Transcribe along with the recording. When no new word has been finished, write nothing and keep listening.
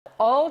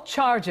All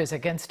charges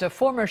against a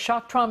former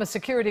shock trauma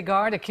security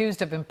guard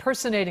accused of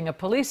impersonating a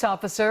police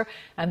officer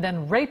and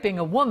then raping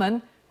a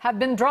woman have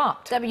been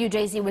dropped.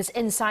 WJZ was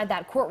inside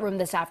that courtroom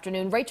this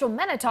afternoon. Rachel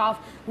Menitoff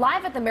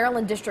live at the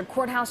Maryland District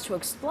Courthouse to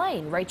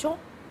explain. Rachel?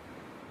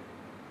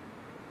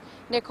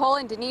 Nicole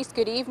and Denise,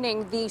 good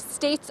evening. The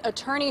state's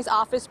attorney's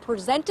office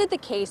presented the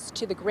case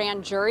to the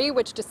grand jury,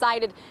 which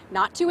decided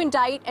not to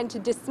indict and to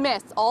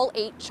dismiss all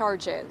 8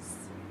 charges.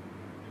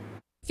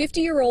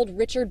 50-year-old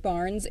Richard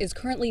Barnes is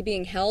currently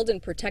being held in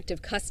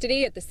protective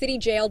custody at the city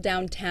jail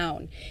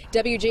downtown.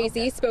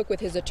 WJZ spoke with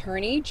his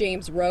attorney,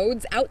 James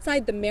Rhodes,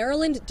 outside the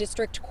Maryland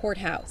District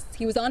Courthouse.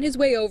 He was on his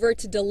way over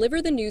to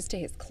deliver the news to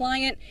his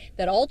client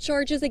that all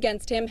charges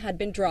against him had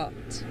been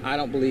dropped. I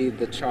don't believe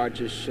the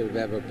charges should have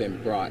ever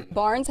been brought.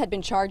 Barnes had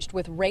been charged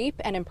with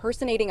rape and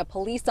impersonating a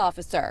police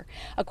officer.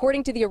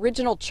 According to the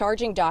original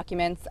charging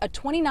documents, a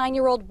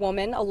 29-year-old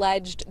woman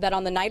alleged that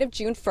on the night of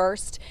June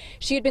 1st,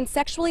 she had been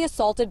sexually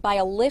assaulted by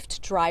a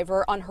Lyft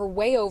driver on her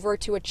way over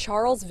to a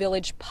Charles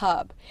Village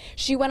pub.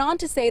 She went on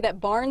to say that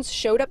Barnes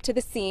showed up to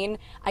the scene,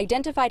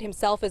 identified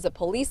himself as a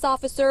police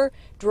officer,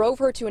 drove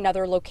her to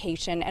another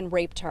location and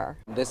raped her.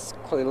 This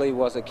clearly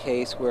was a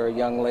case where a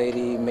young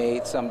lady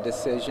made some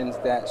decisions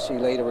that she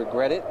later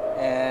regretted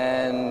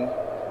and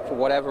for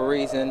whatever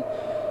reason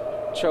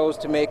chose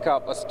to make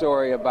up a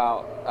story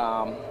about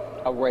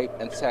a rape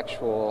and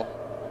sexual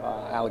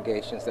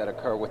allegations that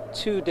occur with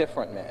 2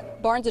 different men.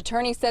 Barnes'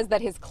 attorney says that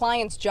his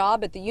client's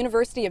job at the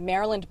University of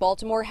Maryland,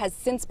 Baltimore has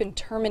since been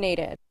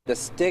terminated. The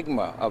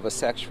stigma of a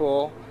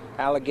sexual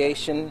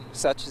allegation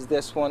such as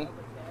this one,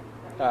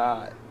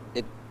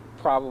 it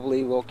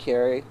probably will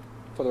carry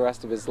for the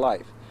rest of his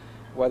life.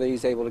 Whether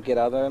he's able to get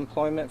other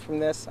employment from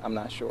this, I'm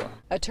not sure.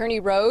 Attorney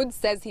Rhodes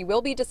says he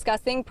will be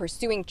discussing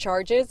pursuing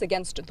charges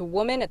against the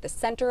woman at the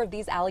center of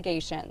these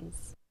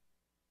allegations.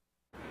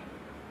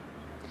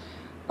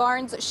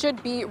 Barnes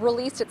should be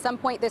released at some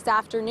point this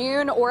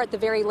afternoon or at the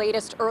very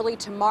latest early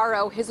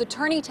tomorrow. His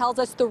attorney tells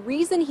us the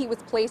reason he was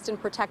placed in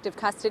protective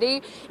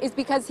custody is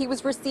because he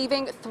was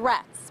receiving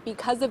threats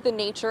because of the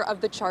nature of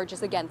the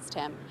charges against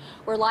him.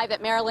 We're live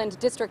at Maryland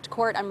District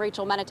Court. I'm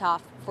Rachel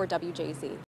Menitoff for WJZ.